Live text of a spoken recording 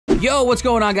Yo, what's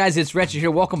going on, guys? It's Wr3tched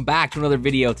here. Welcome back to another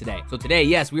video today. So today,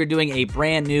 yes, we are doing a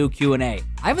brand new Q&A. I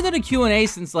haven't done a Q&A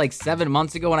since like 7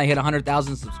 months ago when I hit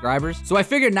 100,000 subscribers. So I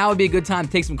figured now would be a good time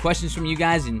to take some questions from you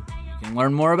guys and you can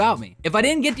learn more about me. If I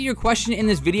didn't get to your question in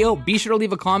this video, be sure to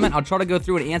leave a comment. I'll try to go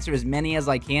through and answer as many as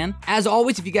I can. As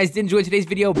always, if you guys did enjoy today's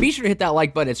video, be sure to hit that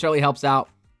like button. It certainly helps out.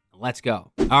 Let's go.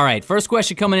 All right, first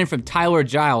question coming in from Tyler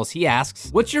Giles. He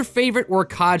asks, what's your favorite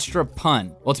Orcodstra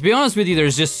pun? Well, to be honest with you,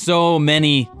 there's just so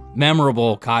many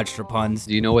memorable Orcodstra puns.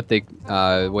 Do you know what the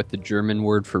German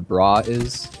word for bra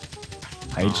is?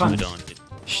 I don't.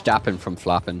 Stoppen from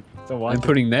floppen. So what? I'm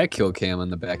putting that kill cam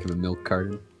on the back of a milk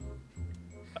carton.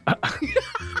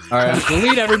 Alright,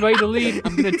 delete everybody, delete.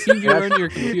 I'm gonna team you on your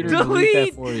computer and delete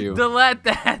that for you. Delete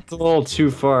that. It's a little too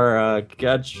far,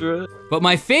 Orcodstra. But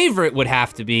my favorite would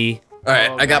have to be...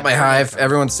 Alright, I got my hive.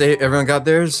 Everyone got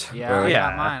theirs? Yeah, I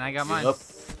got mine. I got mine. Yep.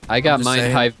 I got just mine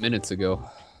saying. 5 minutes ago.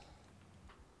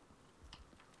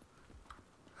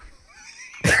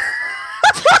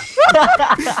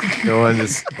 No one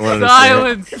just wanted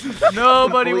Silence!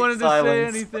 Nobody wanted to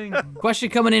silence. say anything. Question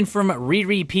coming in from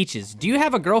Wr3tched. Do you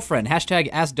have a girlfriend?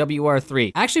 Hashtag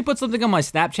AskWR3. I actually put something on my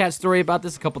Snapchat story about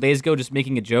this a couple days ago, just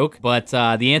making a joke. But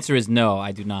the answer is no,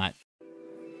 I do not.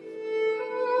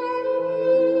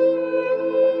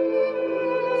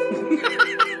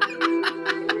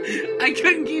 I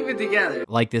couldn't keep it together.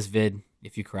 Like this vid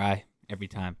if you cry every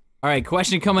time. All right,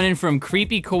 question coming in from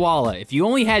Creepy Koala. If you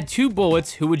only had 2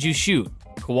 bullets, who would you shoot?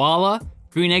 Koala,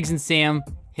 Green Eggs and Sam,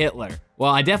 Hitler.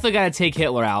 Well, I definitely gotta take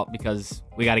Hitler out because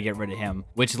we gotta get rid of him,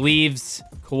 which leaves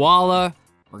Koala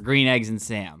or Green Eggs and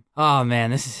Sam. Oh man,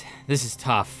 this is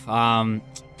tough. I'm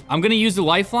gonna use the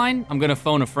lifeline. I'm gonna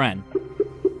phone a friend.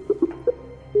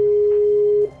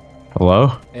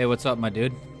 Hello? Hey, what's up, my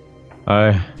dude?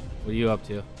 Hi. What are you up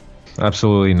to?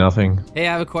 Absolutely nothing. Hey,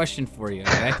 I have a question for you,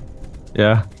 okay?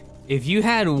 Yeah? If you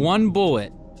had 1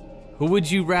 bullet, who would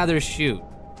you rather shoot?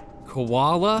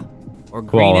 Koala or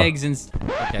Green Koala. Eggs and...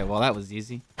 Okay, well, that was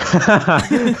easy.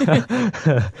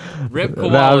 Rip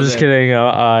Koala. No, I'm just then.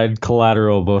 kidding.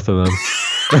 Collateral, both of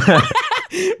them.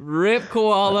 Rip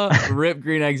Koala, rip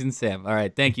Green Eggs and Sam. All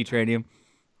right, thank you, Tranium.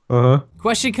 Uh-huh.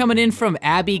 Question Coming in from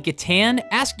Abby Gatan.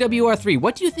 Ask WR3,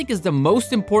 what do you think is the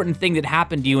most important thing that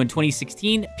happened to you in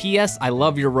 2016? P.S. I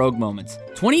love your rogue moments.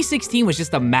 2016 was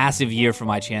just a massive year for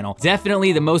my channel.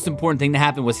 Definitely the most important thing that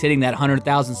happened was hitting that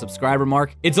 100,000 subscriber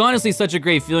mark. It's honestly such a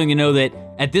great feeling to know that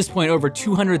at this point, over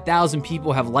 200,000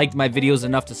 people have liked my videos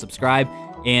enough to subscribe.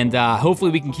 And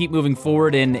hopefully we can keep moving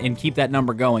forward and keep that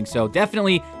number going. So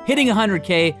definitely hitting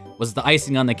 100K was the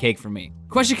icing on the cake for me.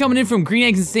 Question coming in from Green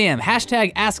Eggs and Sam.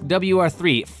 Hashtag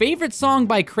AskWR3. Favorite song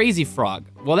by Crazy Frog?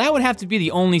 Well, that would have to be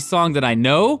the only song that I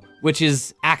know, which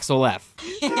is Axel F.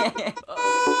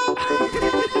 Oh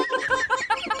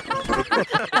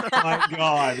my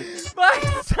god. My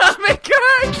stomach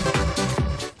hurts!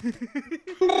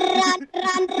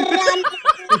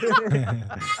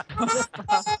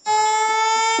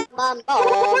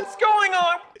 What's going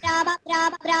on?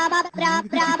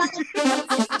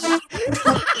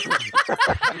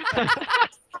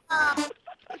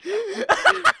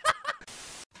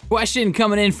 Question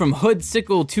coming in from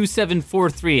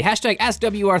Hoodsickle2743. Hashtag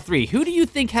AskWR3. Who do you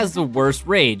think has the worst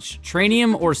rage?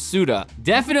 Tranium or Suda?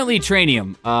 Definitely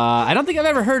Tranium. I don't think I've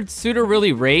ever heard Suda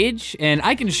really rage, and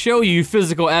I can show you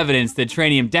physical evidence that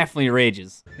Tranium definitely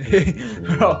rages.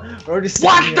 Bro, we're just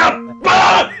What the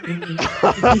fuck?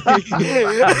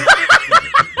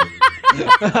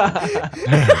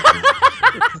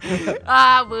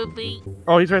 Ah, whoopee.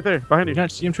 Oh, he's right there, behind you. You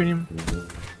not see him, Tranium?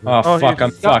 Oh, fuck,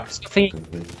 I'm fucked.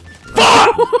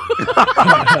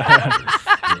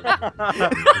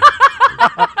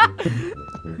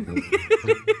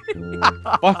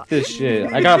 Fuck this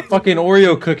shit. I got a fucking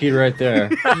Oreo cookie right there.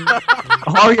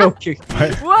 Oreo cookie.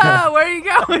 Whoa, where are you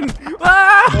going?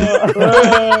 Whoa!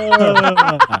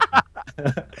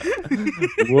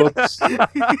 Whoops.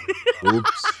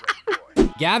 Oops.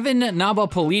 Gavin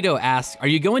Nabapolito asks, are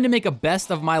you going to make a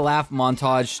best of my laugh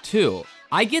montage too?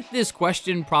 I get this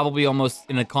question probably almost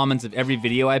in the comments of every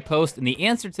video I post, and the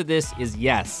answer to this is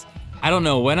yes. I don't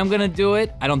know when I'm gonna do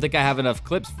it. I don't think I have enough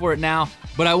clips for it now,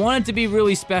 but I want it to be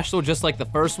really special just like the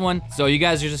first one, so you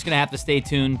guys are just gonna have to stay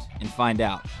tuned and find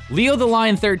out. Leo the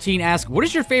Lion 13 asks, what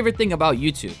is your favorite thing about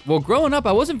YouTube? Well, growing up,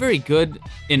 I wasn't very good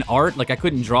in art. Like, I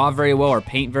couldn't draw very well or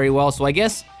paint very well, so I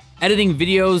guess editing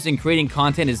videos and creating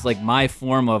content is like my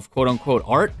form of quote-unquote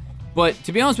art. But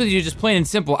to be honest with you, just plain and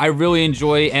simple, I really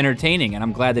enjoy entertaining, and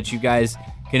I'm glad that you guys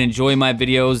can enjoy my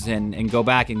videos and go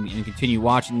back and continue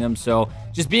watching them. So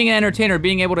just being an entertainer,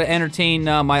 being able to entertain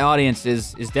my audience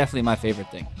is definitely my favorite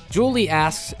thing. Julie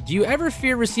asks, do you ever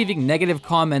fear receiving negative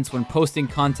comments when posting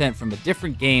content from a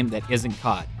different game that isn't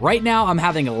COD? Right now, I'm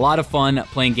having a lot of fun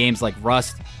playing games like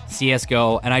Rust,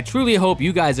 CSGO, and I truly hope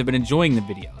you guys have been enjoying the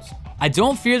videos. I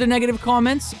don't fear the negative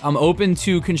comments. I'm open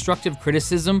to constructive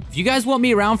criticism. If you guys want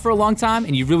me around for a long time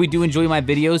and you really do enjoy my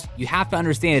videos, you have to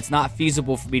understand it's not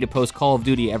feasible for me to post Call of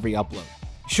Duty every upload.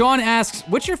 Sean asks,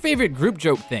 what's your favorite group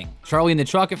joke thing? Charlie and the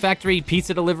Chocolate Factory,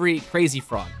 Pizza Delivery, Crazy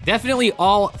Frog. Definitely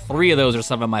all 3 of those are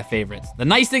some of my favorites. The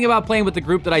nice thing about playing with the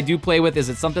group that I do play with is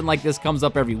that something like this comes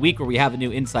up every week where we have a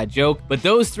new inside joke, but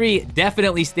those 3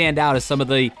 definitely stand out as some of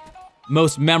the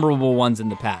most memorable ones in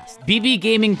the past. BB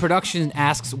Gaming Production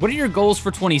asks, what are your goals for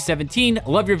 2017?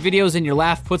 Love your videos and your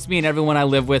laugh puts me and everyone I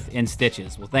live with in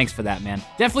stitches. Well, thanks for that, man.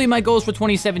 Definitely my goals for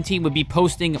 2017 would be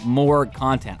posting more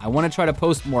content. I want to try to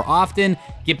post more often,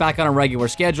 get back on a regular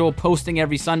schedule, posting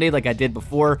every Sunday like I did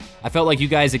before. I felt like you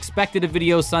guys expected a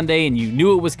video Sunday and you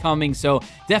knew it was coming, so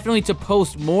definitely to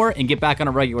post more and get back on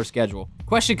a regular schedule.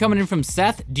 Question coming in from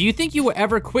Seth, do you think you will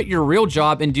ever quit your real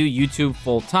job and do YouTube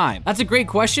full time? That's a great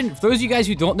question. For those of you guys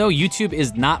who don't know, YouTube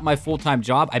is not my full-time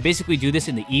job. I basically do this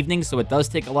in the evening, so it does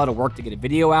take a lot of work to get a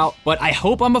video out, but I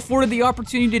hope I'm afforded the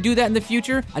opportunity to do that in the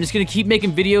future. I'm just gonna keep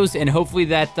making videos and hopefully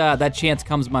that chance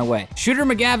comes my way. Shooter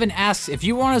McGavin asks, if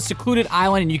you were on a secluded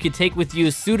island and you could take with you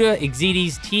Suda,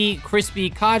 Exides, T, Crispy,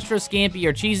 Codstra, Scampy,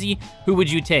 or Cheesy, who would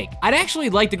you take? I'd actually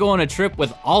like to go on a trip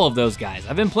with all of those guys.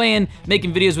 I've been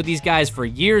making videos with these guys for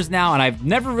years now, and I've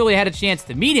never really had a chance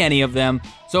to meet any of them.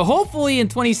 So hopefully in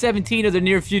 2017 or the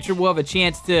near future, we'll have a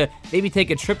chance to maybe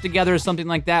take a trip together or something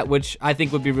like that, which I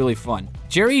think would be really fun.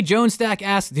 Jerry Jonesstack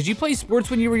asks, did you play sports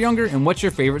when you were younger, and what's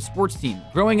your favorite sports team?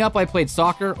 Growing up, I played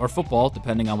soccer or football,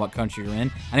 depending on what country you're in,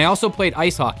 and I also played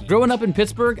ice hockey. Growing up in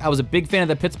Pittsburgh, I was a big fan of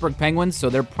the Pittsburgh Penguins, so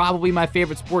they're probably my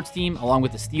favorite sports team, along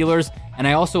with the Steelers, and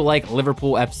I also like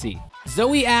Liverpool FC.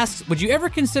 Zoe asks, would you ever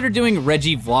consider doing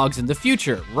Reggie vlogs in the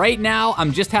future? Right now,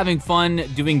 I'm just having fun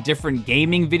doing different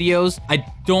gaming videos. I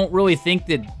don't really think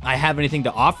that I have anything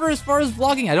to offer as far as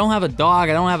vlogging. I don't have a dog,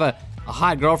 I don't have a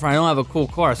hot girlfriend, I don't have a cool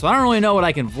car, so I don't really know what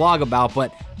I can vlog about,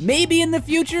 but maybe in the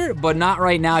future, but not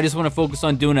right now. I just want to focus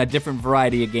on doing a different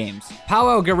variety of games.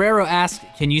 Paulo Guerrero asks,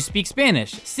 can you speak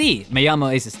Spanish? Sí, me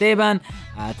llamo Esteban,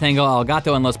 tengo el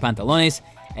gato en los pantalones.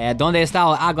 ¿Dónde está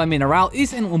el agua mineral?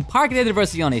 Es en un parque de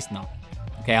diversiones. No.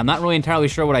 Okay, I'm not really entirely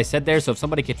sure what I said there, so if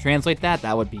somebody could translate that,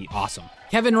 that would be awesome.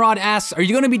 Kevin Rod asks, are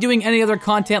you going to be doing any other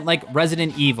content like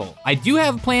Resident Evil? I do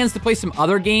have plans to play some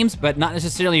other games, but not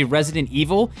necessarily Resident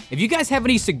Evil. If you guys have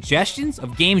any suggestions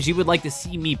of games you would like to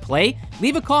see me play,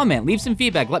 leave a comment, leave some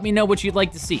feedback, let me know what you'd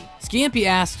like to see. Scampy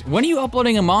asked, when are you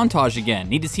uploading a montage again?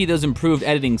 Need to see those improved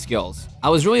editing skills. I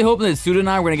was really hoping that Suda and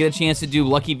I were going to get a chance to do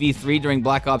Lucky V3 during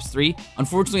Black Ops 3.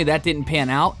 Unfortunately, that didn't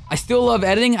pan out. I still love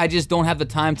editing, I just don't have the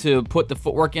time to put the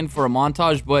footwork in for a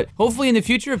montage, but hopefully in the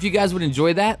future, if you guys would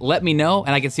enjoy that, let me know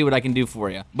and I can see what I can do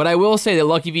for you. But I will say that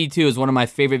Lucky V2 is one of my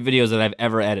favorite videos that I've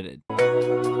ever edited.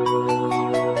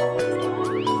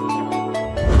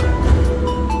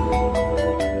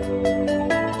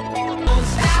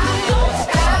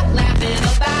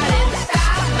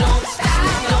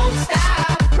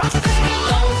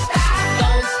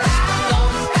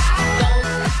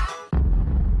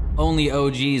 Only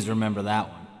OGs remember that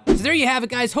one. So there you have it,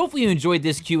 guys. Hopefully you enjoyed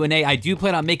this Q&A. I do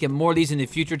plan on making more of these in the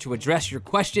future to address your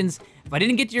questions. If I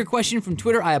didn't get to your question from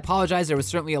Twitter, I apologize. There was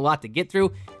certainly a lot to get through.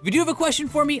 If you do have a question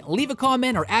for me, leave a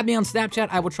comment or add me on Snapchat.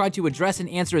 I will try to address and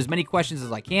answer as many questions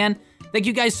as I can. Thank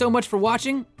you guys so much for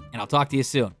watching, and I'll talk to you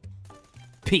soon.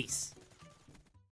 Peace.